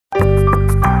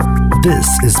This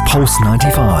is Pulse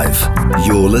 95.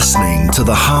 You're listening to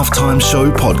the Halftime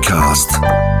Show podcast.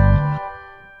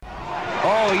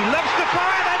 Oh, he loves the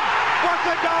fire and what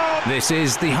a goal! This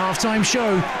is the Halftime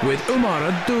Show with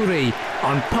Kourie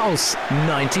on Pulse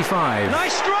 95.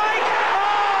 Nice strike!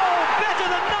 Oh, better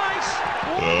than nice!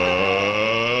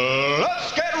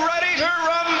 Let's get ready to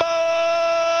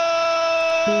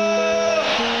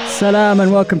rumble! Salam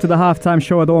and welcome to the Halftime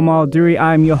Show with Kourie.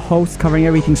 I'm your host, covering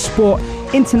everything sport,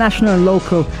 international and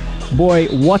local. Boy,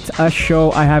 what a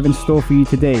show I have in store for you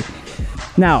today.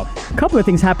 Now, a couple of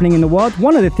things happening in the world.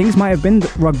 One of the things might have been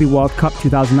the Rugby World Cup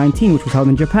 2019, which was held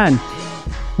in Japan.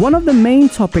 One of the main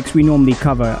topics we normally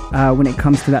cover when it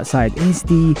comes to that side is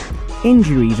the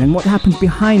injuries and what happens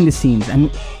behind the scenes.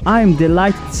 And I am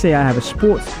delighted to say I have a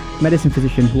sports medicine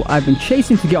physician who I've been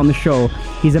chasing to get on the show.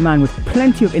 He's a man with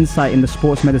plenty of insight in the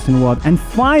sports medicine world. And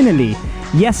finally,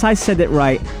 yes, I said it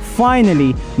right,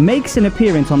 finally makes an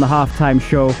appearance on the Halftime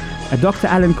Show. Dr.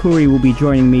 Kourie will be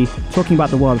joining me, talking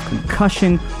about the world of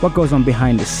concussion, what goes on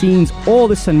behind the scenes, all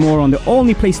this and more on the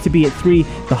only place to be at 3,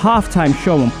 the Halftime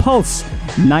Show on Pulse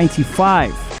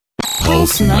 95.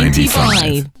 Pulse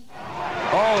 95.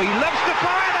 Oh, he loves the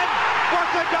fire and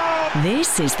what a goal!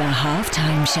 This is the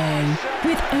Halftime Show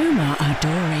with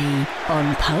Kourie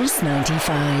on Pulse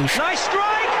 95. Nice strike!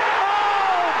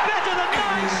 Oh, better than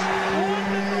nice!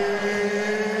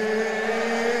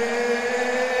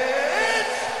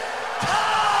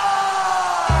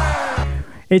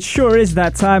 It sure is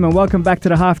that time, and welcome back to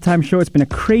the Halftime Show. It's been a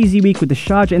crazy week with the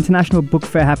Sharjah International Book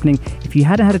Fair happening. If you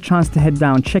hadn't had a chance to head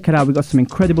down, check it out. We've got some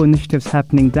incredible initiatives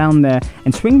happening down there.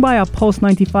 And swing by our Pulse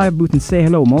 95 booth and say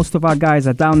hello. Most of our guys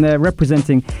are down there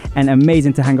representing and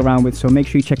amazing to hang around with, so make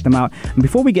sure you check them out. And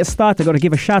before we get started, I've got to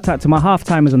give a shout out to my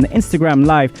halftimers on the Instagram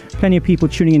Live. Plenty of people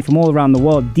tuning in from all around the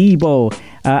world. Debo,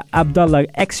 Abdullah,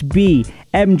 XB,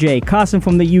 MJ, Carson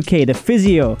from the UK, the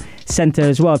Physio Center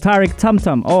as well, Tariq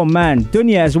Tumtum, oh man,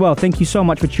 Dunya as well. Thank you so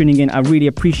much for tuning in. I really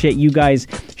appreciate you guys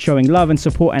showing love and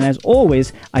support. And as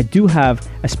always, I do have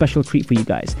a special treat for you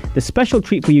guys. The special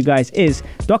treat for you guys is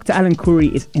Dr.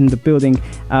 Kourie is in the building.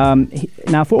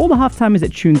 Now, for all the halftimers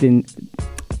that tuned in,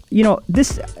 you know,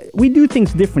 we do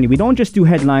things differently. We don't just do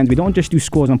headlines. We don't just do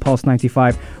scores on Pulse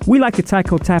 95. We like to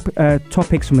tackle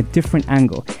topics from a different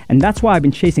angle. And that's why I've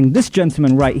been chasing this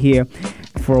gentleman right here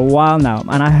for a while now.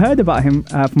 And I heard about him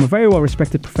from a very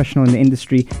well-respected professional in the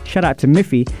industry. Shout out to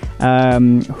Miffy,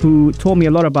 who told me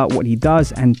a lot about what he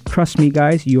does. And trust me,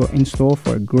 guys, you're in store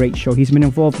for a great show. He's been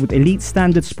involved with elite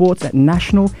standard sports at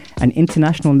national and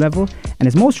international level, and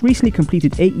has most recently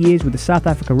completed 8 years with the South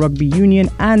Africa Rugby Union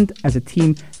and as a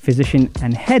team physician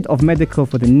and head of medical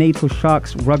for the Natal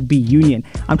Sharks Rugby Union.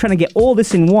 I'm trying to get all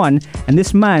this in one, and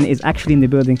this man is actually in the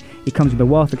building. He comes with a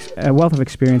wealth of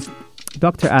experience.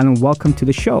 Dr. Allen, welcome to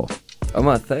the show. Oh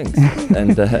my, thanks.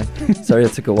 And sorry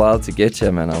it took a while to get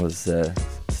here, man. I was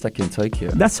stuck in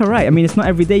Tokyo. That's all right. I mean, it's not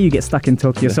every day you get stuck in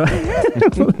Tokyo, so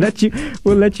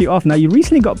we'll let you off. Now, you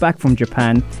recently got back from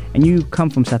Japan, and you come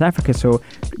from South Africa, so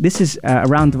this is a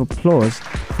round of applause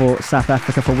for South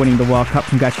Africa for winning the World Cup.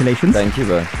 Congratulations. Thank you,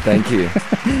 bro. Thank you.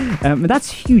 That's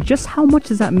huge. Just how much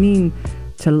does that mean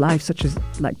to life, such as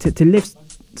to live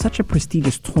such a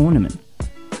prestigious tournament?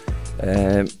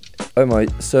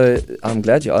 So I'm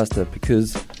glad you asked that,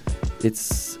 because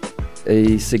it's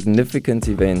a significant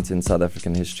event in South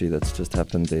African history that's just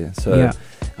happened there. So yeah.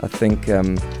 I think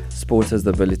sport has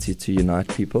the ability to unite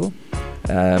people,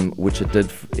 which it did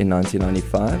in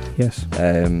 1995. Yes.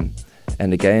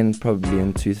 And again, probably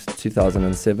in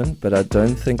 2007. But I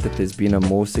don't think that there's been a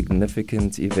more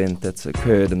significant event that's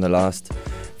occurred in the last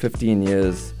 15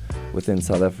 years within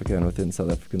South Africa and within South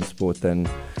African sport than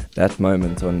that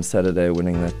moment on Saturday,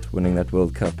 winning that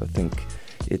World Cup. I think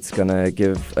it's gonna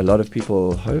give a lot of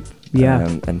people hope,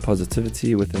 and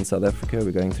positivity within South Africa.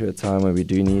 We're going through a time where we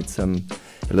do need a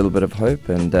little bit of hope,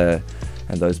 and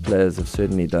those players have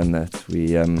certainly done that.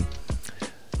 We've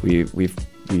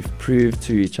proved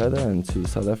to each other and to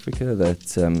South Africa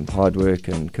that hard work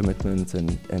and commitment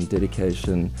and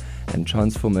dedication and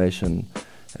transformation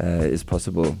is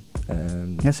possible.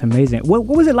 That's amazing. What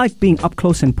was it like being up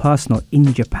close and personal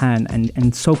in Japan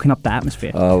and soaking up the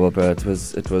atmosphere? Oh well, bro, it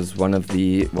was one of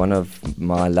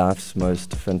my life's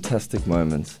most fantastic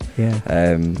moments. Yeah,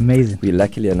 amazing. We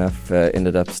luckily enough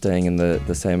ended up staying in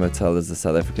the same hotel as the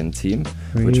South African team,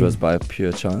 really? Which was by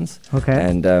pure chance.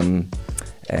 Okay.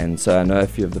 And so I know a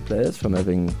few of the players from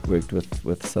having worked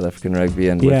with South African rugby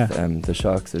and with the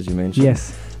Sharks, as you mentioned.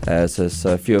 Yes. So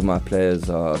a few of my players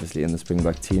are obviously in the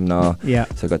Springbok team now. Yeah.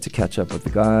 So I got to catch up with the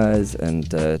guys and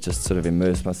just sort of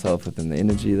immerse myself within the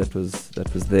energy that was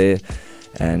there.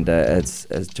 And as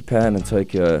Japan and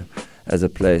Tokyo as a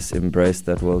place embraced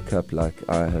that World Cup like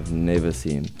I have never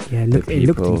seen. Yeah, it looked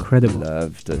incredible.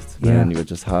 Loved it, man. You were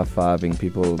just high-fiving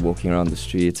people walking around the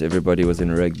streets. Everybody was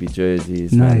in rugby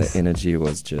jerseys. Nice. Man, the energy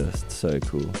was just so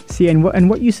cool. See, and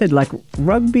what you said, like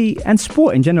rugby and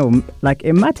sport in general, like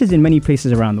it matters in many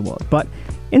places around the world, but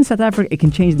in South Africa, it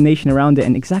can change the nation around it.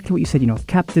 And exactly what you said,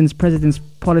 captains, presidents,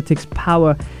 politics,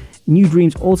 power, new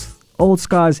dreams, old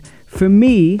scars. For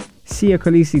me, Siya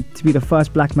Kolisi to be the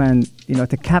first black man,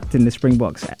 to captain the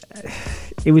Springboks,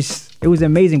 it was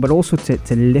amazing. But also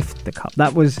to lift the cup,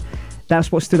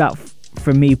 that's what stood out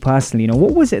for me personally.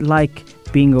 What was it like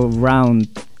being around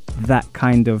that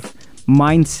kind of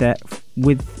mindset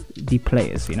with the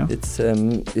players?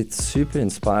 It's super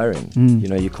inspiring.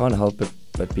 You can't help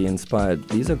but be inspired.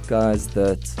 These are guys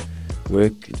that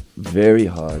work very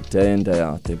hard day in, day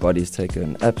out. Their bodies take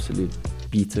an absolute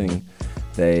beating.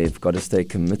 They've got to stay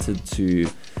committed to,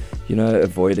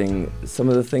 avoiding some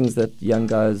of the things that young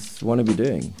guys want to be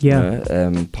doing.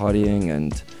 Partying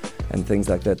and things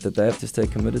like that they have to stay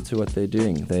committed to what they're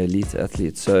doing. They're elite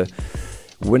athletes. So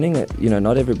winning it,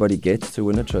 not everybody gets to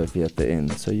win a trophy at the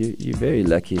end. So you're very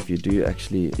lucky if you do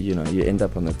actually, you end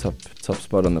up on the top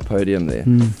spot on the podium there.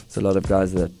 It's a lot of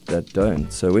guys that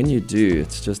don't. So when you do,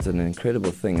 it's just an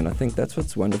incredible thing. And I think that's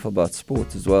what's wonderful about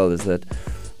sports as well, is that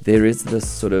there is this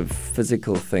sort of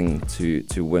physical thing to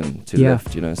win, to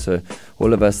lift, So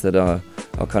all of us that are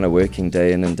kind of working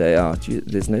day in and day out,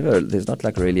 there's not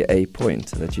like really a point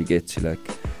that you get to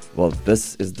like, well,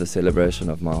 this is the celebration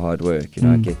of my hard work.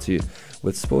 I get to,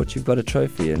 with sport, you've got a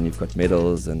trophy and you've got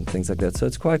medals and things like that. So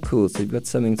it's quite cool. So you've got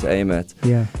something to aim at.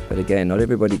 Yeah. But again, not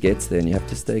everybody gets there, and you have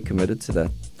to stay committed to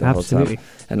that the whole time.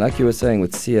 And like you were saying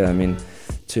with Siya, I mean,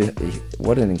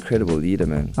 what an incredible leader,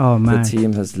 man. Oh, man. The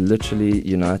team has literally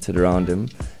united around him.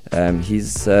 I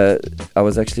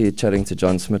was actually chatting to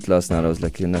John Smith last night. I was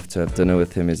lucky enough to have dinner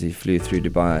with him as he flew through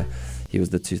Dubai. He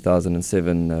was the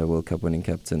 2007 World Cup winning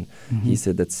captain. He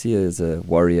said that Siya is a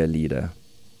warrior leader.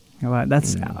 All right,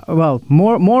 that's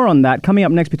more on that. Coming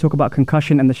up next, we talk about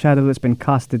concussion and the shadow that's been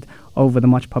casted over the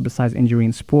much publicized injury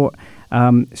in sport.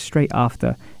 Straight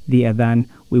after the Adhan,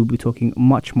 we will be talking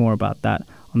much more about that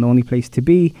on the only place to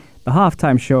be, the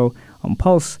Halftime Show on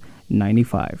Pulse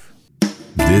 95.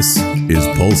 This is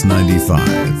Pulse 95.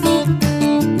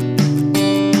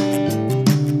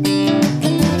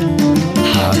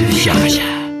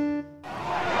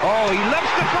 Oh, he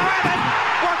lifts the fire and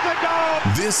what a goal!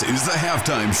 This is the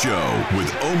Halftime Show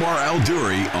with Omar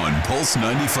Al-Duri on Pulse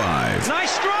 95.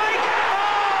 Nice strike!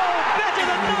 Oh, better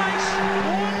than nice!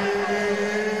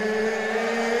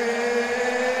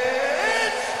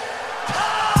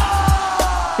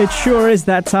 It sure is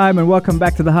that time, and welcome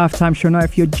back to the Halftime Show. Now,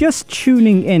 if you're just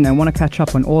tuning in and want to catch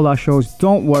up on all our shows,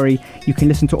 don't worry. You can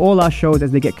listen to all our shows as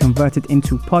they get converted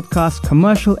into podcasts,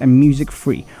 commercial and music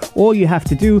free. All you have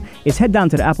to do is head down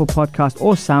to the Apple Podcast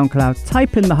or SoundCloud,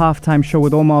 type in the Halftime Show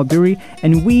with Omar Al-Duri,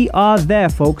 and we are there,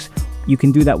 folks. You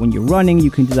can do that when you're running, you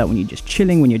can do that when you're just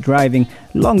chilling, when you're driving,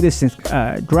 long distance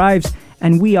drives,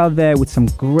 and we are there with some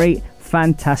great,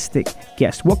 fantastic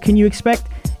guests. What can you expect?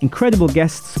 Incredible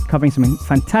guests covering some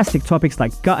fantastic topics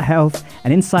like gut health,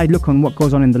 an inside look on what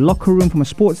goes on in the locker room from a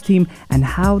sports team, and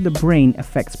how the brain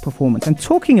affects performance. And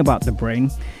talking about the brain,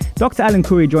 Dr. Alan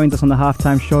Kourie joins us on the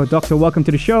Halftime Show. Doctor, welcome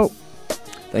to the show.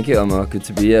 Thank you, Omar. Good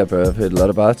to be here, bro. I've heard a lot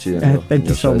about you. Thank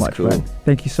you so much, man.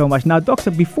 Thank you so much. Now,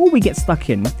 Doctor, before we get stuck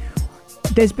in,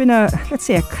 there's been a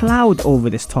cloud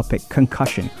over this topic,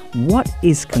 concussion. What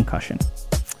is concussion?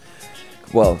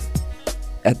 Well,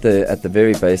 at the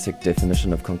very basic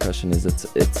definition of concussion is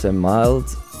it's a mild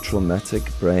traumatic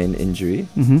brain injury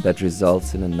that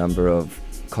results in a number of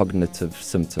cognitive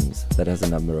symptoms, that has a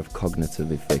number of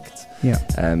cognitive effects. Yeah.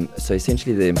 So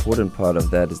essentially the important part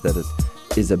of that is that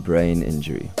it is a brain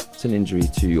injury. It's an injury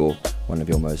to one of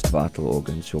your most vital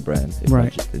organs, your brain, if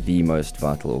right. not the most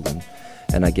vital organ.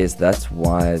 And I guess that's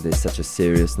why there's such a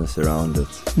seriousness around it.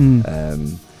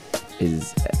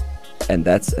 And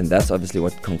that's obviously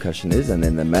what concussion is, and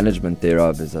then the management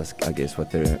thereof is, I guess,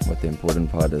 what the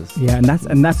important part is. Yeah,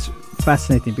 and that's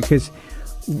fascinating because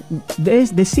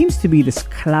there seems to be this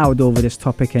cloud over this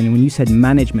topic, and when you said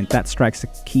management, that strikes a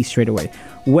key straight away.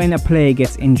 When a player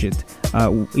gets injured,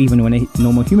 even when a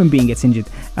normal human being gets injured,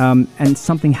 and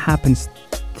something happens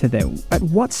to them, at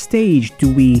what stage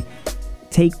do we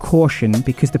take caution?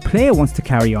 Because the player wants to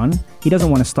carry on, he doesn't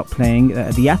want to stop playing,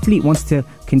 the athlete wants to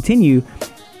continue.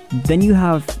 Then you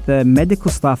have the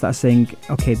medical staff that are saying,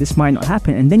 okay, this might not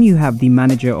happen. And then you have the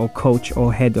manager or coach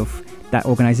or head of that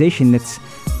organization that's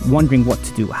wondering what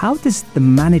to do. How does the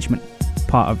management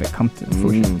part of it come to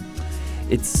fruition?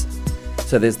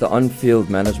 So there's the on-field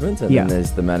management, and Yeah. then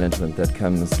there's the management that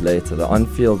comes later. The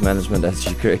on-field management, as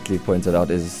you correctly pointed out,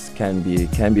 can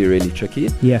be really tricky.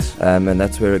 Yes. And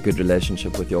that's where a good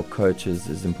relationship with your coach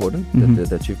is important. Mhm.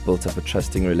 That you've built up a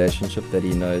trusting relationship, that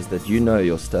he knows that you know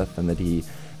your stuff, and that he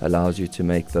allows you to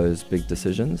make those big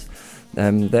decisions.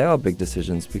 They are big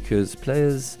decisions because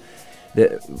players.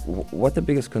 What the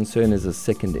biggest concern is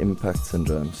second impact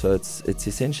syndrome. So it's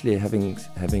essentially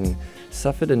having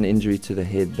suffered an injury to the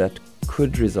head that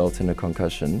could result in a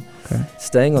concussion,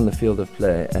 staying on the field of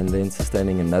play, and then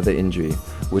sustaining another injury,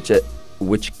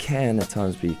 which can at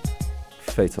times be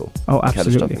fatal, absolutely.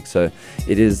 catastrophic. So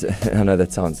it is. I know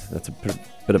that's a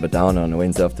bit of a downer on a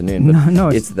Wednesday afternoon, but no,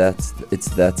 it's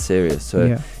that serious.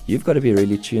 So you've got to be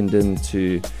really tuned in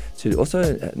to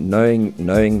also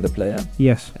knowing the player.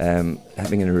 Yes.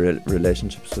 Having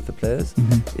relationships with the players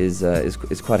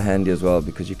is quite handy as well,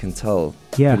 because you can tell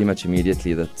pretty much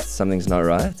immediately that something's not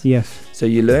right. Yes. So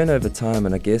you learn over time,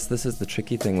 and I guess this is the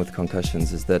tricky thing with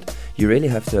concussions, is that you really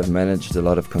have to have managed a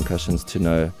lot of concussions to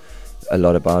know a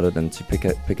lot about it and to pick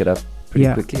it up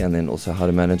pretty quickly, and then also how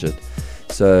to manage it.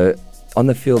 So on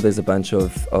the field, there's a bunch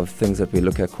of things that we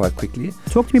look at quite quickly.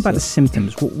 Talk to me about the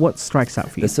symptoms. What strikes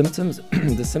out for you?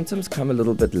 The symptoms come a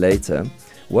little bit later.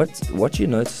 What you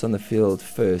notice on the field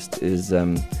first is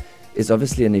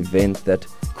obviously an event that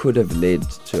could have led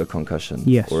to a concussion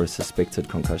or a suspected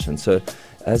concussion. So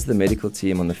as the medical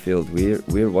team on the field,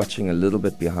 we're watching a little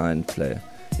bit behind play.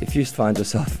 If you find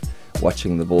yourself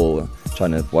watching the ball,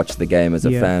 trying to watch the game as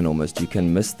a fan almost, you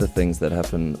can miss the things that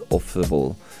happen off the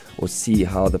ball, or see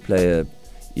how the player,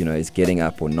 is getting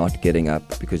up or not getting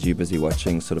up because you're busy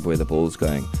watching sort of where the ball's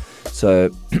going.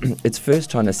 So it's first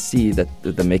trying to see that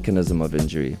the mechanism of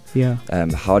injury. Yeah.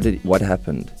 What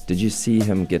happened? Did you see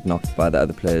him get knocked by the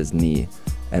other player's knee?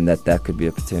 And that could be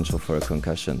a potential for a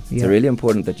concussion. It's really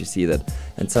important that you see that.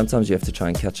 And sometimes you have to try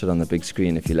and catch it on the big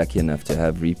screen if you're lucky enough to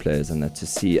have replays and that, to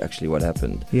see actually what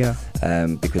happened. Yeah.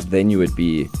 Because then you would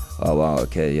be, oh wow,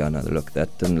 okay, look, that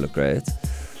didn't look great.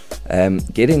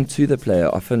 Getting to the player,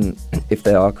 often if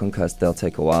they are concussed, they'll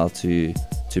take a while to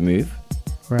move.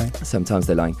 Right. Sometimes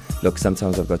they're lying. Look,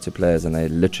 sometimes I've got to players and they're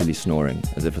literally snoring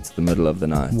as if it's the middle of the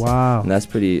night. Wow. And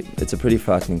it's a pretty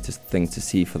frightening thing to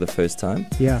see for the first time.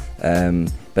 Yeah.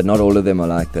 But not all of them are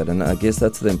like that. And I guess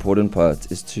that's the important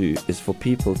part, is for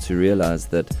people to realize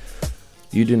that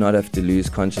you do not have to lose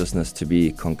consciousness to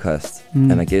be concussed.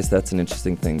 And I guess that's an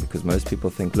interesting thing, because most people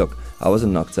think, look, I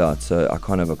wasn't knocked out, so I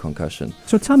can't have a concussion.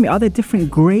 So tell me, are there different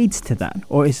grades to that,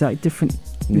 or is that different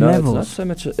levels? No, it's not so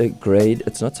much a grade.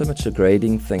 It's not so much a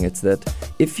grading thing. It's that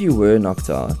if you were knocked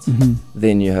out,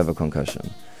 then you have a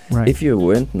concussion. Right. If you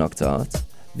weren't knocked out,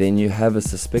 then you have a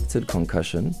suspected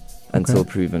concussion until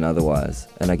proven otherwise.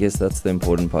 And I guess that's the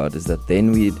important part, is that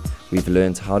then we've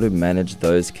learned how to manage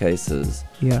those cases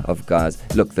of guys.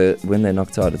 Look, when they're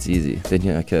knocked out, it's easy. Then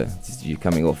you're okay, you're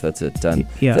coming off, that's it, done.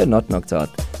 If they're not knocked out,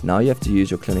 now you have to use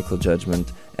your clinical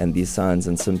judgment and these signs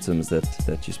and symptoms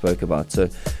that you spoke about. So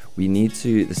we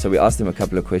asked them a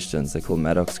couple of questions. They're called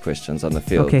Maddox questions on the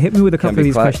field. Okay, hit me with a couple of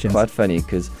these questions. Quite funny,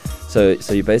 because so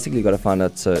you basically got to find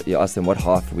out. So you ask them, what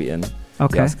half are we in?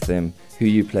 Okay. You ask them, who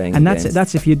you playing and against.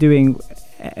 that's if you're doing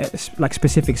like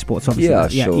specific sports,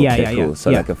 obviously. Cool.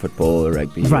 So like a football or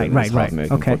rugby, right.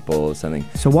 American Okay. football or something.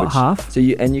 So what half? So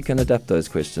you can adapt those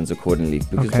questions accordingly,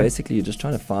 because basically you're just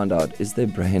trying to find out, is their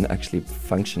brain actually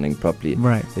functioning properly?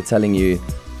 Right. They're telling you,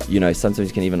 sometimes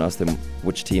you can even ask them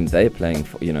which team they're playing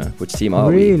for, which team are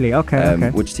we? Really?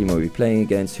 Okay. Which team are we playing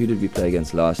against? Who did we play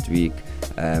against last week?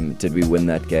 Did we win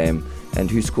that game? And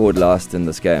who scored last in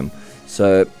this game?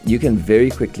 So you can very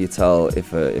quickly tell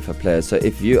if a player. So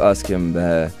if you ask him,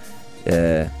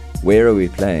 where are we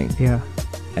playing? Yeah.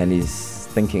 And he's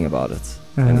thinking about it.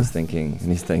 And he's thinking,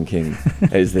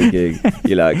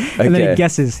 you're like, okay. And then he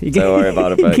guesses. Don't worry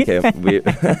about it, but okay.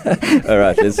 All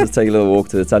right, let's just take a little walk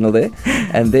to the tunnel there.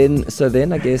 And then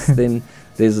I guess there's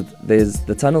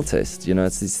the tunnel test.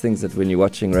 It's these things that when you're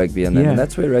watching rugby, and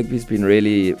that's where rugby's been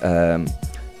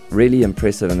really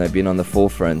impressive, and they've been on the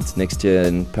forefront. Next year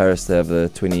in Paris, they have the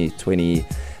 2020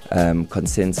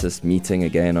 consensus meeting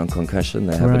again on concussion.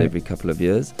 They have it every couple of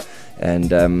years,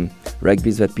 and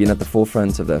rugby's been at the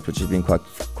forefront of that, which has been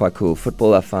quite cool.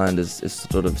 Football, I find, is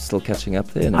sort of still catching up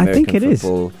there. I think it is.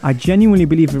 I genuinely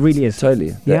believe it really is.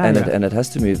 Totally. And it has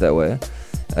to move that way.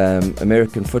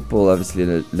 American football obviously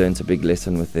learned a big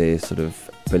lesson with their sort of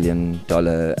 $1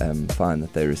 billion fine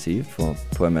that they received for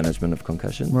poor management of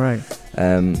concussion. Right.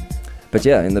 But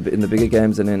yeah, in the bigger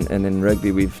games and in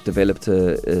rugby, we've developed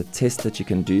a test that you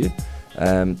can do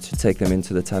to take them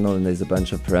into the tunnel, and there's a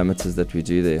bunch of parameters that we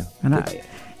do there. And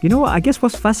you know what? I guess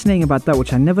what's fascinating about that,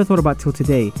 which I never thought about till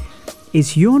today,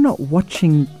 is you're not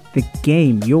watching the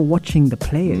game, you're watching the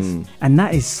players. And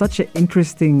that is such an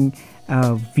interesting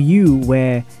view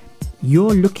where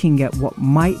you're looking at what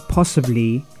might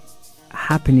possibly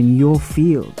happen in your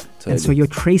field. Totally. And so you're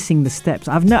tracing the steps.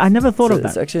 I never thought of that.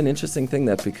 It's actually an interesting thing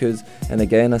that because, and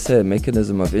again I say a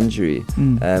mechanism of injury,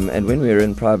 and when we're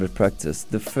in private practice,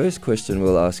 the first question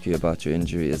we'll ask you about your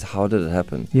injury is how did it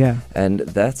happen? Yeah. And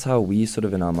that's how we sort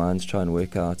of in our minds try and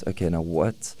work out, okay, now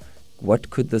what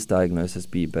could this diagnosis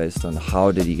be based on?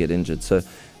 How did he get injured? So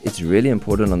it's really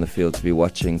important on the field to be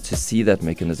watching to see that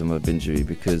mechanism of injury,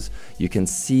 because you can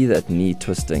see that knee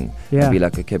twisting and be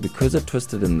like, okay, because it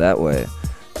twisted in that way,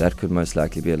 that could most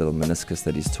likely be a little meniscus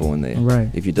that he's torn there. Right.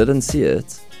 If you didn't see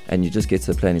it and you just get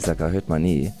to the play and he's like, I hurt my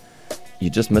knee, you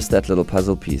just missed that little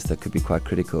puzzle piece that could be quite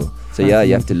critical. So yeah,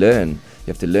 you have to learn. You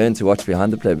have to learn to watch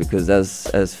behind the play, because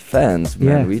as fans,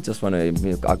 man, we just want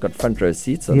to. I've got front row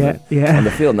seats on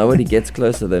the field. Nobody gets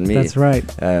closer than me. That's right.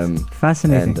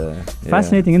 Fascinating.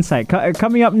 Fascinating insight.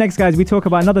 Coming up next, guys, we talk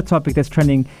about another topic that's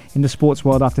trending in the sports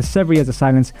world after several years of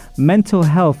silence. Mental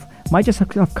health might just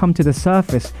have come to the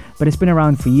surface, but it's been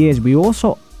around for years. We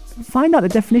also find out the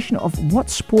definition of what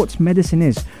sports medicine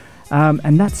is,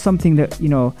 and that's something that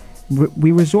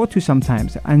we resort to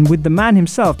sometimes. And with the man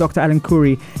himself, Dr. Alan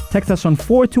Kourie, text us on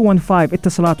 4215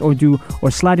 Ittasalat Urdu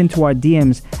or slide into our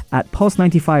DMs at Pulse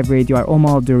 95 Radio at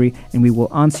Omar Al Duri, and we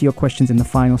will answer your questions in the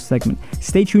final segment.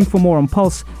 Stay tuned for more on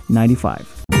Pulse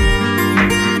 95.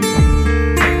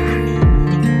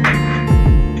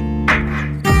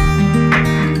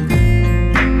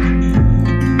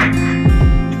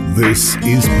 This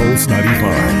is Pulse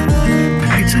 95.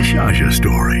 It's a Sharjah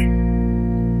story.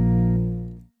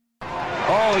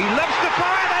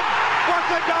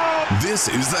 This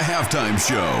is the Halftime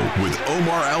Show with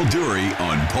Omar Al Duri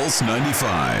on Pulse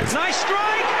 95. Nice strike!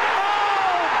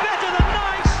 Oh, better than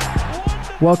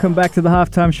nice! Welcome back to the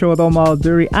Halftime Show with Omar Al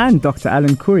Duri and Dr.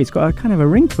 Alan Kourie. It's got a kind of a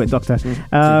ring to it, Doctor,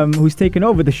 who's taken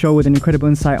over the show with an incredible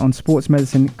insight on sports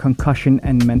medicine, concussion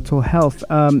and mental health.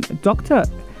 Doctor,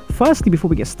 firstly, before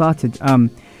we get started,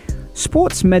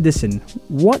 sports medicine.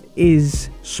 What is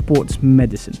sports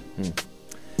medicine?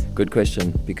 Good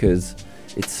question, because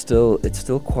it's still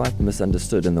quite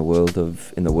misunderstood in the world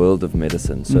of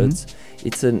medicine. So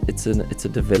it's a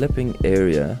developing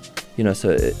area,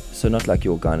 so not like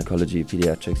your gynecology,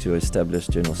 pediatrics, your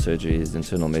established general surgeries,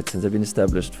 internal medicines have been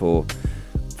established for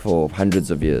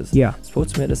hundreds of years. Yeah.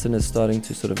 Sports medicine is starting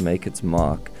to sort of make its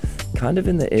mark, kind of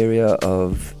in the area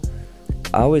of,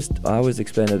 I always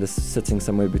explain it as sitting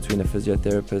somewhere between a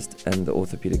physiotherapist and the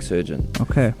orthopedic surgeon.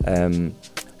 Okay.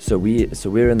 So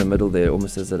we're in the middle there,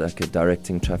 almost as like a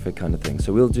directing traffic kind of thing.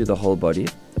 So we'll do the whole body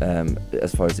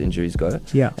as far as injuries go.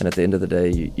 Yeah. And at the end of the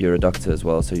day, you're a doctor as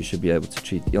well, so you should be able to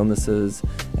treat illnesses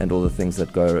and all the things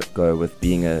that go with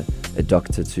being a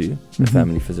doctor too, a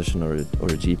family physician or a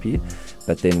GP.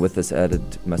 But then with this added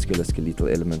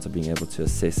musculoskeletal element of being able to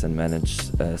assess and manage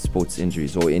sports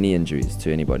injuries or any injuries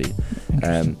to anybody,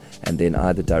 and then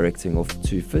either directing off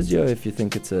to physio if you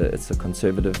think it's a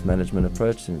conservative management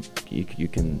approach, and you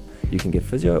can get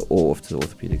physio, or off to the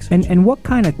orthopedic surgeon. And what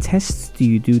kind of tests do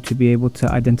you do to be able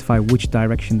to identify which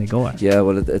direction they go at? Yeah,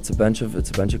 well, it's a bunch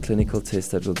of clinical tests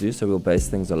that we'll do. So we'll base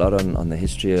things a lot on the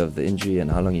history of the injury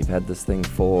and how long you've had this thing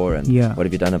for, and what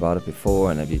have you done about it before,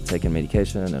 and have you taken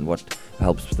medication, and what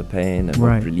helps with the pain, and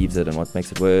what relieves it, and what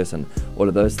makes it worse, and all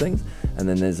of those things. And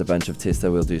then there's a bunch of tests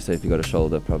that we'll do. So if you've got a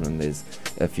shoulder problem, there's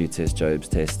a few tests, Job's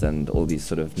test, and all these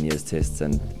sort of NIRS tests,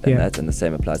 and that, and the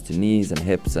same applies to knees and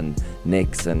hips and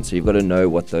necks. And so you've got to know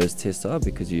what those tests are,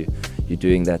 because you're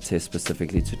doing that test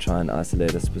specifically to try and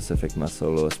isolate a specific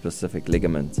muscle or a specific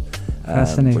ligament,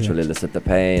 which will elicit the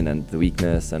pain and the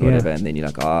weakness and whatever. And then you're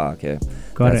like, okay,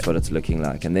 that's what it's looking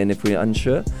like. And then if we're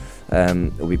unsure,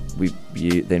 then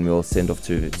we'll send off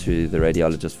to the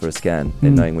radiologist for a scan.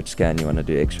 Then knowing which scan you want to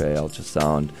do, X-ray,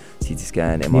 ultrasound, CT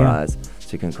scan, MRIs,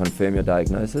 so you can confirm your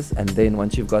diagnosis. And then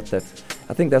once you've got that,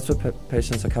 I think that's what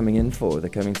patients are coming in for. They're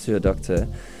coming to a doctor,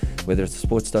 whether it's a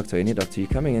sports doctor or any doctor. You're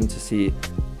coming in to see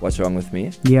what's wrong with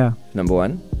me. Yeah. Number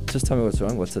one, just tell me what's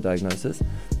wrong. What's the diagnosis?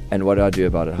 And what do I do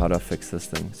about it? How do I fix this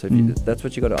thing? So if that's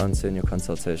what you got to answer in your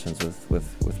consultations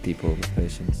with people, with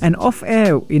patients. And off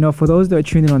air, for those that are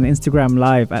tuning in on Instagram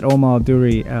Live at Omar Al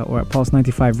Duri or at Pulse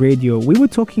 95 Radio, we were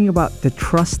talking about the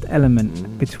trust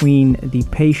element between the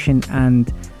patient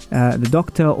and the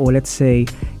doctor, or let's say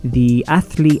the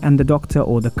athlete and the doctor,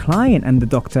 or the client and the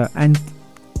doctor. And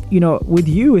with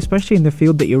you, especially in the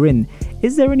field that you're in,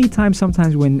 is there any time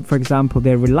sometimes when, for example,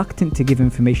 they're reluctant to give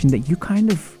information that you kind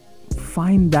of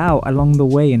find out along the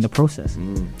way in the process?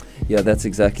 Yeah, that's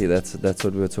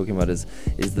what we were talking about. Is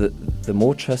the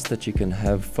more trust that you can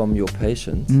have from your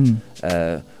patient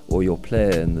or your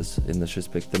player in this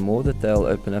respect, the more that they'll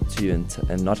open up to you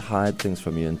and not hide things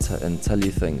from you and tell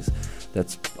you things.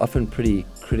 That's often pretty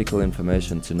critical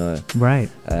information to know. Right.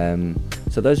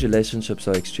 So those relationships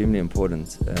are extremely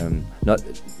important.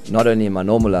 Not only in my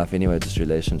normal life anyway, just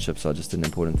relationships are just an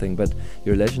important thing, but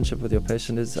your relationship with your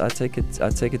patient is, I take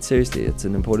it seriously. It's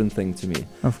an important thing to me.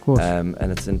 Of course. And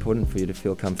it's important for you to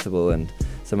feel comfortable, and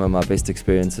some of my best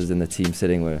experiences in the team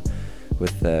setting were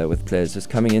with players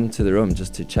just coming into the room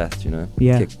just to chat, you know.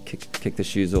 Yeah. Kick the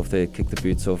shoes off there, kick the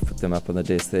boots off, put them up on the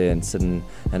desk there and sit and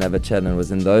have a chat. And it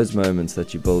was in those moments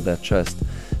that you build that trust,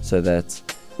 so that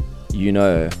you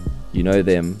know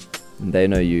them and they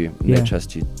know you, and they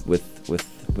trust you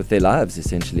with their lives,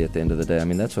 essentially. At the end of the day, I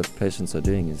mean, that's what patients are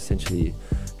doing, is essentially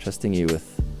trusting you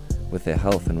with their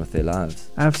health and with their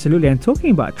lives. Absolutely. And talking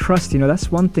about trust, you know,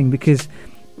 that's one thing, because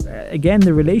again,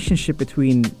 the relationship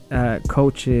between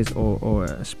coaches or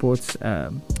sports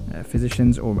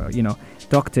physicians or, you know,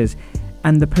 doctors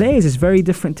and the players is very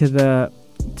different to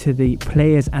the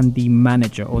players and the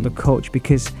manager or the coach,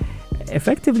 because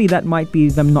effectively that might be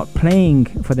them not playing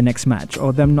for the next match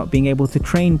or them not being able to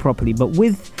train properly. But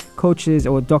with coaches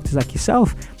or doctors like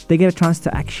yourself, they get a chance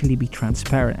to actually be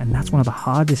transparent, and that's one of the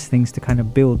hardest things to kind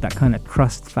of build, that kind of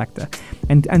trust factor.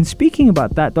 And speaking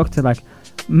about that, doctor, like,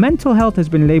 mental health has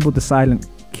been labeled the silent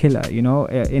killer, you know,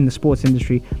 in the sports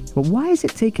industry. But why is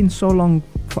it taking so long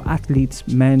for athletes,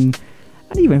 men,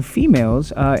 and even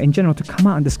females in general to come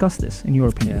out and discuss this, in your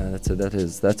opinion? Yeah,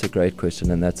 that's a great question,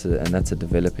 and that's a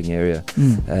developing area.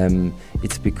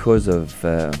 It's because of,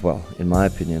 well, in my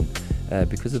opinion,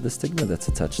 because of the stigma that's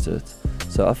attached to it.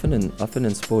 So often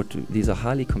in sport, these are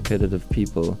highly competitive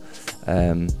people.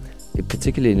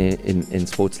 Particularly in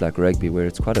sports like rugby, where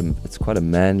it's quite a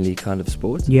manly kind of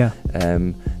sport. Yeah.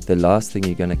 The last thing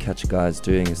you're going to catch guys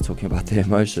doing is talking about their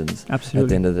emotions. Absolutely. At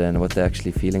the end of the day, and what they're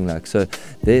actually feeling like. So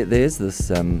there's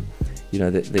this,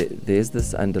 there's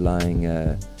this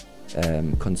underlying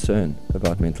concern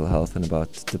about mental health and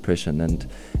about depression, and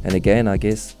again, I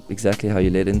guess exactly how you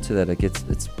led into that. I guess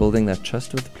it's building that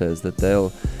trust with the players, that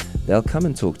they'll come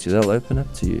and talk to you, they'll open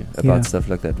up to you about stuff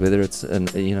like that, whether it's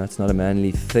it's not a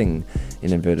manly thing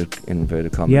in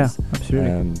inverted commas. Yeah,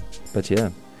 absolutely. But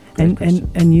yeah,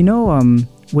 and you know,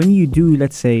 when you do,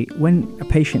 let's say, when a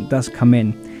patient does come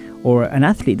in or an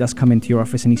athlete does come into your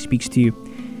office and he speaks to you,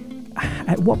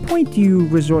 at what point do you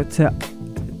resort to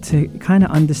kind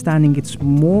of understanding it's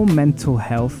more mental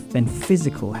health than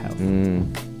physical health?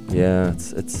 Yeah,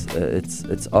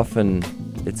 it's often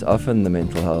the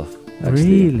mental health.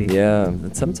 Actually. Really? Yeah.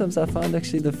 And sometimes I find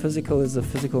actually the physical is a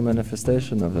physical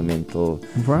manifestation of a mental,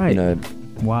 right?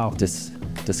 Wow.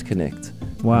 Disconnect.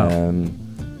 Wow.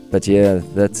 But yeah,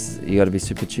 you got to be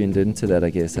super tuned into that, I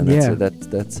guess. And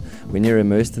that's when you're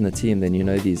immersed in the team, then you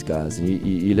know these guys, and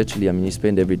you literally, I mean, you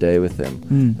spend every day with them.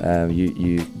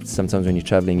 You sometimes when you're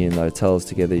traveling in the hotels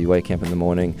together, you wake up in the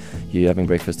morning, you're having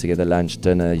breakfast together, lunch,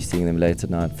 dinner, you're seeing them late at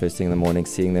night, first thing in the morning,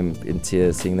 seeing them in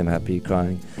tears, seeing them happy,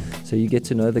 crying. So you get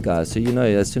to know the guys. So you know,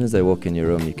 as soon as they walk in your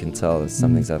room, you can tell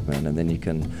something's up, man, and then you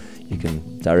can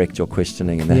direct your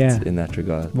questioning in that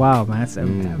regard. Wow, man, that's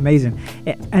amazing.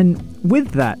 And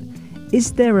with that,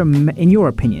 is there in your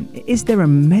opinion, is there a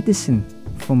medicine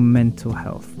for mental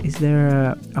health? Is there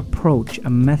a approach, a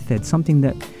method, something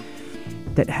that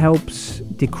helps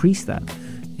decrease that?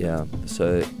 Yeah.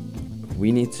 So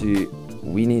we need to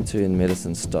in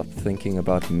medicine stop thinking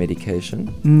about medication.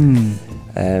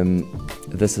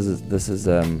 This is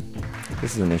an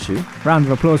issue. Round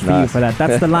of applause for you for that.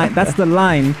 That's the line. That's the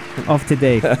line of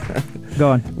today.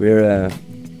 Go on.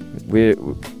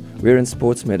 We're in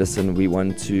sports medicine. We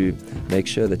want to make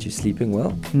sure that you're sleeping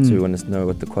well. So we want to know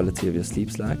what the quality of your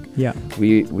sleep's like. Yeah.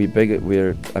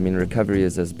 Recovery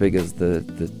is as big as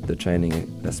the training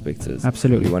aspect is.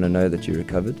 Absolutely. We want to know that you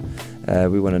recovered.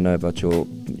 We want to know about your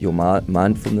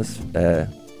mindfulness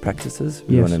practices.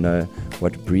 We want to know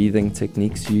what breathing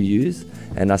techniques you use.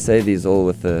 And I say these all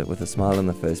with a smile on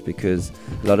the face, because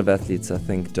a lot of athletes, I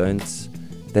think,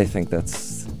 they think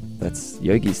that's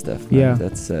yogi stuff. Man. Yeah.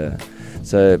 That's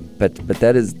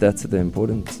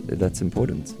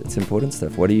important. It's important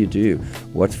stuff. What do you do?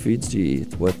 What foods do you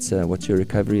eat? What's your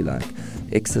recovery like?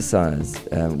 Exercise,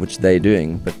 which they're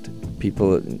doing, but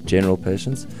people, general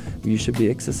patients, you should be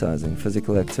exercising,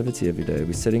 physical activity every day.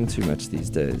 We're sitting too much these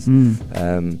days.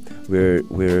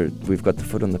 We've got the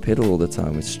foot on the pedal all the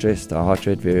time. We're stressed. Our heart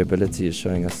rate variability is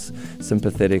showing us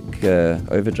sympathetic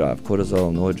overdrive,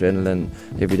 cortisol, noradrenaline,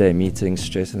 everyday meetings,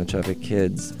 stress in the traffic,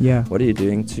 kids. Yeah. What are you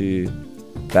doing to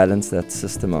balance that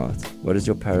system out? What is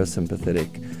your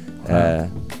parasympathetic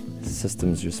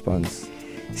systems response.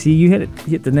 See, you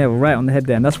hit the nail right on the head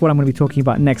there, and that's what I'm going to be talking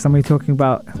about next. I'm going to be talking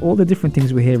about all the different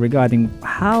things we hear regarding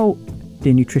how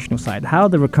the nutritional side, how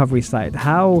the recovery side,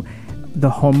 how the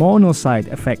hormonal side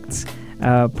affects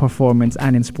performance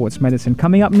and in sports medicine.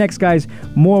 Coming up next, guys,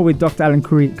 more with Dr. Alan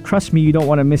Kourie. Trust me, you don't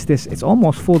want to miss this. It's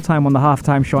almost full time on the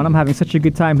Halftime Show, and I'm having such a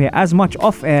good time here, as much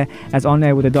off air as on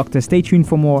air with the doctor. Stay tuned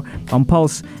for more on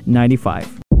Pulse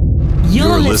 95.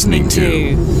 You're listening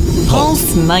to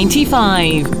Pulse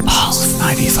 95. Pulse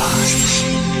 95.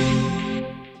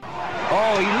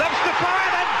 Oh, he loves the fire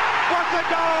and what a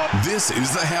goal! This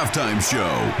is the Halftime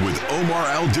Show with Omar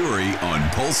Al-Duri on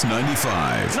Pulse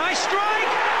 95. Nice strike!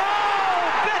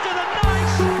 Oh, better than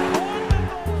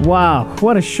nice! Wow,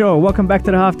 what a show. Welcome back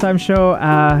to the Halftime Show.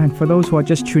 And for those who are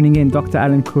just tuning in, Dr.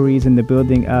 Alan Kourie is in the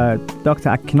building. Doctor,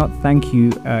 I cannot thank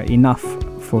you enough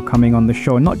for coming on the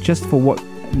show, not just for what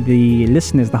the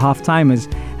listeners, the half-timers,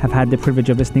 have had the privilege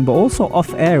of listening, but also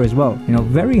off-air as well. You know,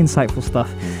 very insightful stuff.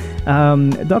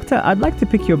 Doctor, I'd like to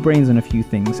pick your brains on a few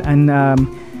things. And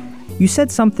you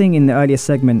said something in the earlier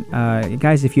segment.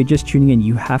 Guys, if you're just tuning in,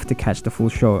 you have to catch the full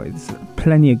show. There's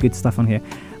plenty of good stuff on here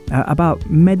about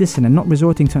medicine and not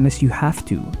resorting to unless you have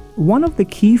to. One of the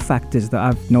key factors that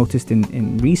I've noticed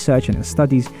in research and in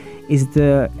studies is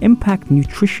the impact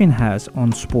nutrition has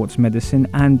on sports medicine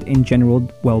and in general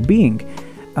well-being.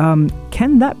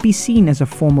 Can that be seen as a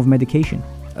form of medication?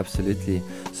 Absolutely.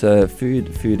 So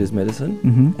food is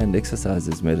medicine, and exercise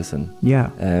is medicine.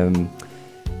 Yeah.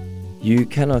 You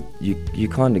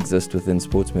can't exist within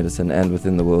sports medicine and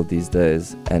within the world these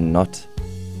days and not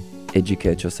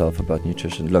educate yourself about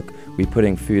nutrition. Look, we're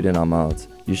putting food in our mouths.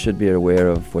 You should be aware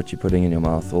of what you're putting in your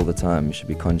mouth all the time. You should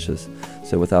be conscious.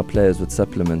 So with our players with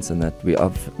supplements and that,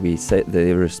 we say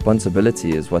the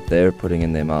responsibility is what they're putting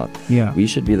in their mouth. Yeah. We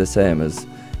should be the same as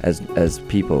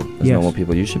people, as normal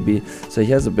people. You should be. So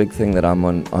here's a big thing that I'm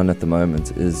on at the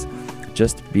moment is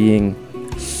just being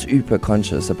super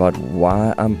conscious about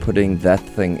why I'm putting that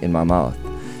thing in my mouth.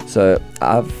 So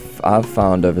I've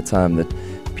found over time that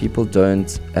people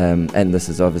don't, and this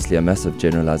is obviously a massive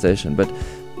generalization, but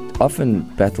often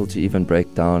battle to even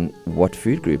break down what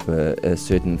food group a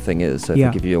certain thing is. So if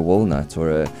I give you a walnut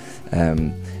or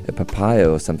a papaya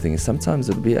or something, sometimes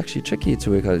it'll be actually tricky to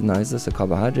work out, is this a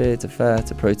carbohydrate, a fat,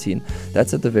 a protein?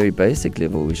 That's at the very basic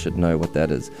level. We should know what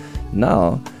that is.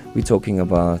 Now we're talking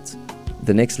about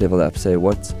the next level up, say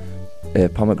what's a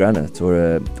pomegranate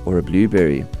or a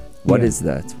blueberry. What is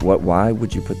that? Why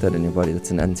would you put that in your body? That's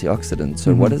an antioxidant.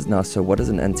 So what does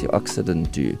an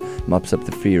antioxidant do? Mops up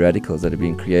the free radicals that are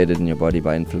being created in your body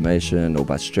by inflammation or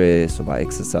by stress or by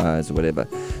exercise or whatever.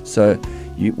 So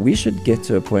we should get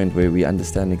to a point where we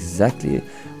understand exactly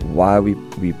why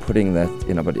we're putting that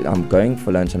in our body. I'm going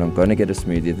for lunch and I'm going to get a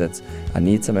smoothie I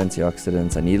need some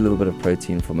antioxidants, I need a little bit of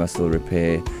protein for muscle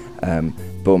repair.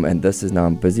 Boom, and this is now,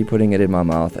 I'm busy putting it in my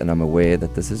mouth and I'm aware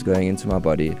that this is going into my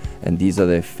body and these are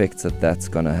the effects that's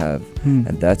going to have.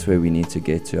 And that's where we need to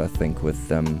get to, I think, with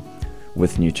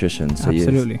nutrition. So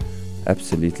absolutely. Yes,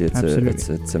 absolutely,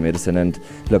 it's a medicine. And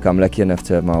look, I'm lucky enough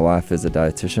to have my wife as a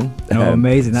dietitian.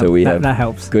 Amazing. So that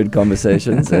helps. Good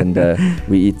conversations, and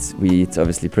we eat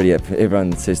obviously pretty.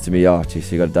 Everyone says to me, "Oh,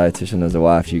 geez, you got a dietitian as a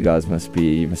wife. You guys must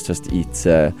just eat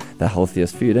the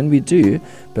healthiest food," and we do.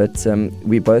 But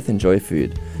we both enjoy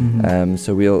food,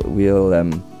 so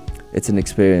we'll. It's an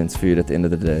experience, food at the end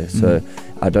of the day. So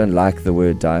I don't like the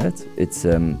word diet. It's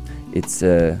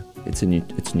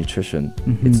nutrition.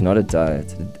 It's not a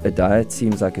diet. A diet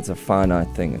seems like it's a finite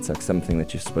thing. It's like something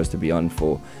that you're supposed to be on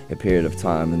for a period of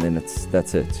time, and then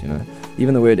that's it.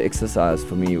 Even the word exercise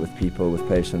for me, with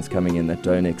patients coming in that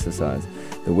don't exercise,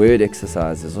 the word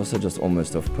exercise is also just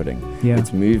almost off-putting.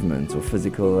 It's movement or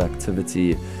physical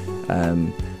activity.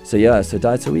 So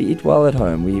diet. So we eat well at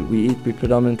home. We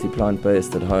predominantly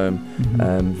plant-based at home,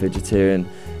 vegetarian.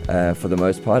 For the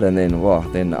most part, and then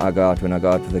when I go out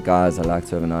with the guys, I like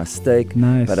to have a nice steak.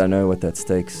 Nice. But I know what that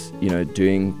steak's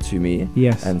doing to me.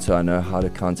 Yes. And so I know how to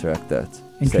counteract that.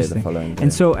 Interesting. Say the following day.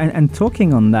 And so and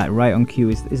talking on that, right on cue,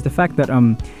 is the fact that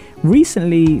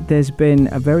recently there's been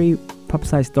a very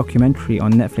publicized documentary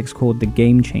on Netflix called The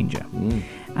Game Changer,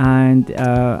 and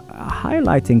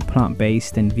highlighting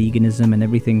plant-based and veganism and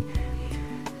everything.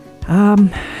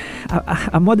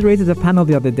 I moderated a panel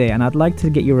the other day, and I'd like to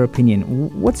get your opinion.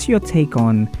 What's your take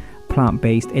on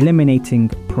plant-based, eliminating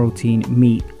protein,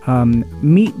 meat,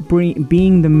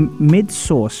 being the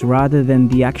mid-source rather than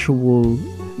the actual,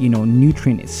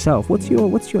 nutrient itself? What's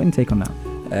your intake on that?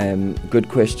 Good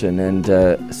question. And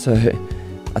so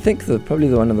I think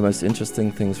probably one of the most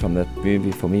interesting things from that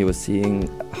movie for me was seeing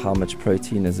how much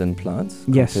protein is in plants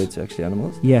compared to actually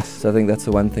animals. Yes. So I think that's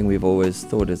the one thing we've always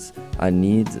thought is I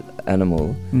need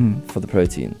animal for the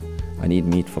protein. I need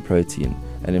meat for protein.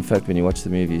 And in fact, when you watch the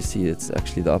movie, you see it's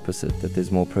actually the opposite, that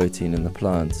there's more protein in the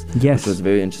plants. Yes. Which was a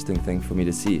very interesting thing for me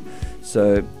to see.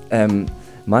 So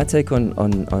my take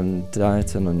on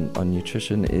diet and on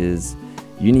nutrition is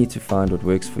you need to find what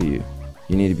works for you.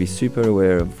 You need to be super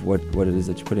aware of what it is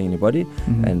that you're putting in your body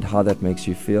and how that makes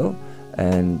you feel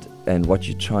and what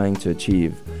you're trying to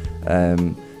achieve.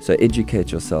 So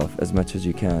educate yourself as much as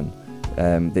you can.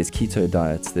 There's keto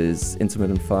diets, there's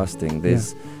intermittent fasting,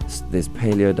 there's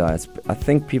paleo diets. I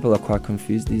think people are quite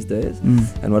confused these days.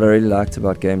 And what I really liked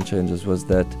about Game Changers was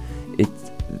that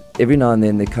every now and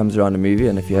then there comes around a movie,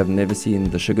 and if you have never seen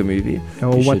the Sugar movie,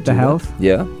 or What the Health,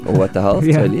 or What the Health,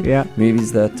 totally,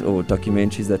 movies or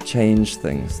documentaries that change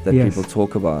things that people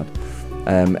talk about,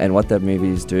 and what that movie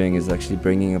is doing is actually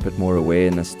bringing a bit more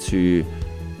awareness to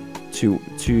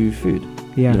food,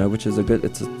 which is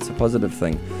it's a positive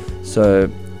thing. So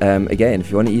again, if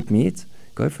you want to eat meat,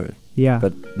 go for it.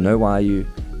 But know why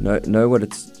know what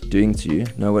it's doing to you.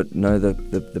 Know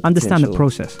the understand the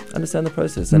process. Understand the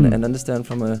process, and understand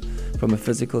from a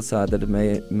physical side that it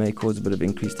may cause a bit of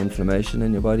increased inflammation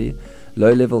in your body.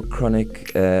 Low level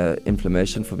chronic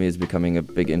inflammation for me is becoming a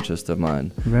big interest of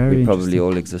mine. We're probably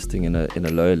all existing in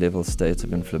a low level state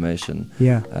of inflammation.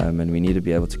 And we need to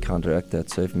be able to counteract that.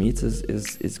 So if meat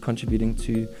is contributing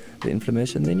to the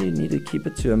inflammation, then you need to keep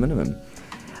it to a minimum.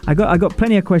 I got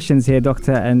plenty of questions here,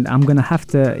 Doctor, and I'm gonna have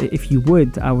to, if you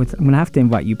would, I'm gonna have to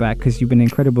invite you back because you've been an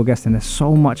incredible guest, and there's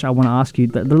so much I want to ask you.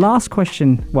 The last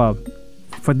question,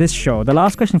 for this show,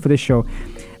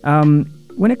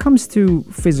 when it comes to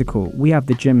physical, we have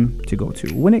the gym to go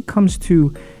to. When it comes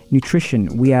to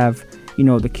nutrition, we have,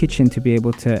 the kitchen to be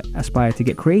able to aspire to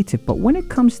get creative. But when it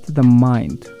comes to the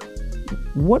mind,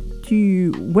 where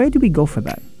do we go for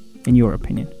that, in your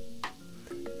opinion?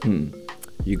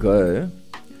 You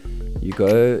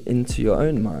go into your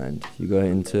own mind. You go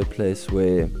into a place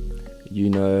where you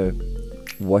know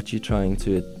what you're trying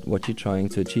to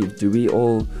achieve. Do we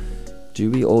all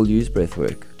use breath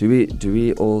work? Do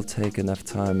we all take enough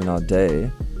time in our day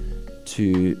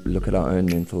to look at our own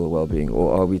mental well-being,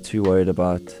 or are we too worried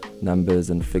about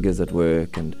numbers and figures at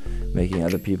work and making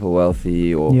other people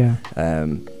wealthy, or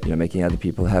making other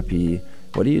people happy?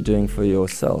 What are you doing for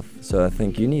yourself? So I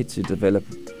think you need to develop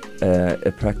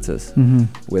a practice,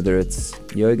 whether it's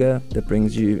yoga that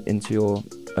brings you into your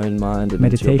own mind and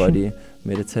into your body,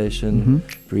 meditation,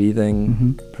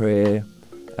 breathing, prayer,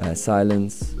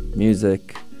 silence,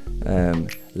 music,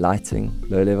 lighting,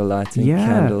 low-level lighting,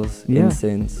 candles,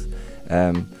 incense.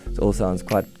 It all sounds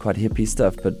quite hippie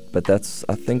stuff, but that's,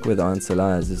 I think, where the answer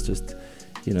lies, is just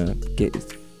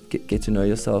get to know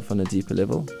yourself on a deeper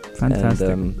level. Fantastic.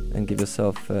 And give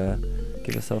yourself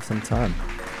some time.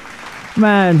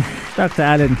 Man, Dr.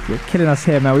 Allen, you're killing us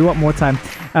here, man. We want more time.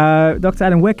 Dr.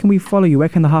 Allen, where can we follow you? Where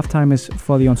can the Halftimers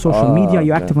follow you on social media? Are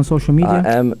you active on social media?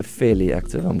 I am fairly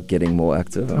active. I'm getting more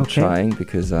active. I'm trying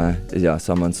because,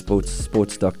 so I'm on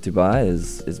Sports Doc Dubai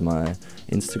is my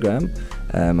Instagram.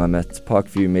 I'm at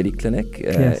Parkview Mediclinic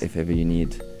if ever you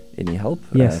need any help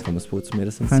from a sports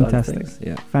medicine side of things.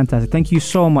 Fantastic. Thank you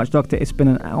so much, Doctor. It's been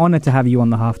an honor to have you on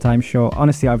the Halftime Show.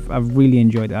 Honestly, I've really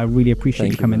enjoyed it. I really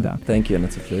appreciate you coming down. Thank you, and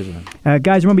it's a pleasure.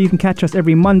 Guys, remember you can catch us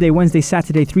every Monday, Wednesday,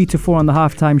 Saturday, 3 to 4 on the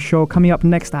Halftime Show. Coming up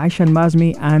next, Aisha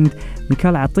Al-Mazmi and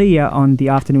Mikhail Atiyah on the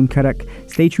Afternoon Karak.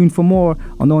 Stay tuned for more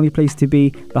on the only place to be,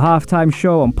 the Halftime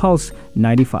Show on Pulse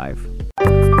 95.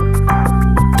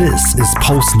 This is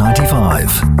Pulse 95.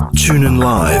 Tune in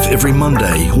live every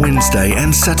Monday, Wednesday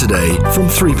and Saturday from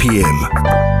 3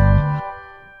 p.m.